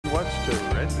What's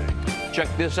trending? Check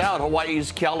this out.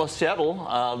 Hawaii's Keala Settle,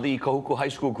 the Kahuku High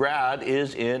School grad,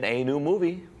 is in a new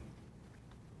movie.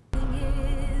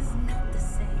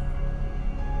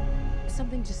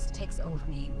 Something just takes over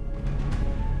me.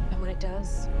 And when it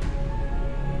does,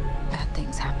 bad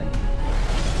things happen.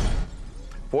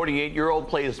 48-year-old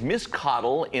plays Miss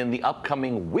Coddle in the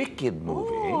upcoming Wicked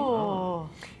movie. Ooh.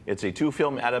 It's a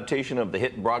two-film adaptation of the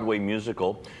hit Broadway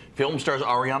musical. Film stars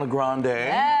Ariana Grande,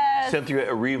 Yes. Cynthia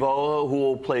Ervo, who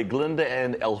will play Glinda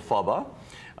and Elphaba.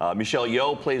 Michelle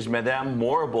Yeoh plays Madame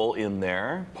Morrible in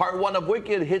there. Part 1 of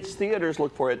Wicked hits theaters.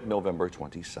 Look for it November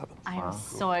 27th. I am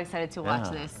so excited to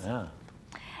watch this. Yeah.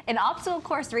 An obstacle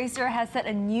course racer has set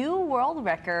a new world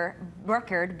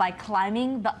record by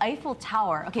climbing the Eiffel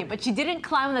Tower. Okay, but she didn't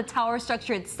climb the tower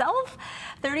structure itself.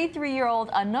 33-year-old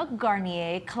Anouk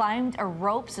Garnier climbed a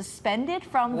rope suspended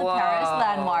from the Paris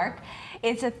landmark.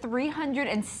 It's a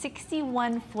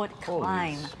 361-foot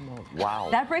climb. Wow.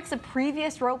 That breaks a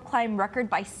previous rope climb record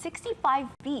by 65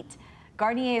 feet.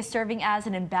 Garnier is serving as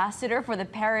an ambassador for the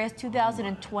Paris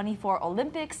 2024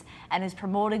 Olympics and is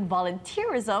promoting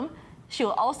volunteerism. She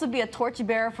will also be a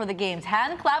torchbearer for the games.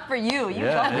 Hand clap for you. You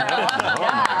go, girl.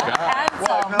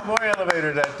 Well, no more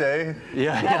elevator that day.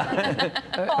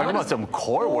 Talking about some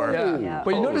core work. Yeah.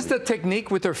 But you notice the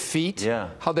technique with her feet?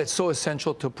 Yeah. How that's so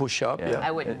essential to push up? Yeah.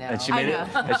 I wouldn't know. And she made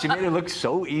it look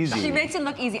so easy. She makes it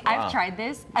look easy. I've tried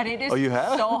this, and it is you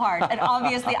have? so hard. And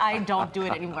obviously, I don't do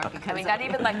it anymore because I mean, not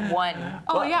even like one.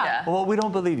 Oh, yeah. Well, we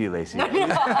don't believe you, Lacey.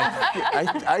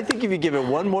 I think if you give it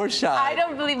one more shot. I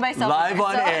don't believe myself. Live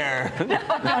on so. air. No.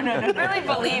 Really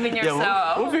believe in yourself.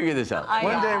 Yeah, we'll figure this out.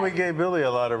 One day we gave Billy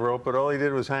a lot of rope, but all he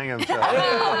did was hang himself.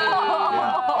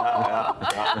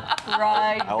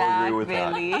 Right I'll back, agree with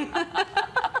that. Billy.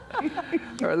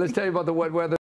 All right, let's tell you about the wet weather.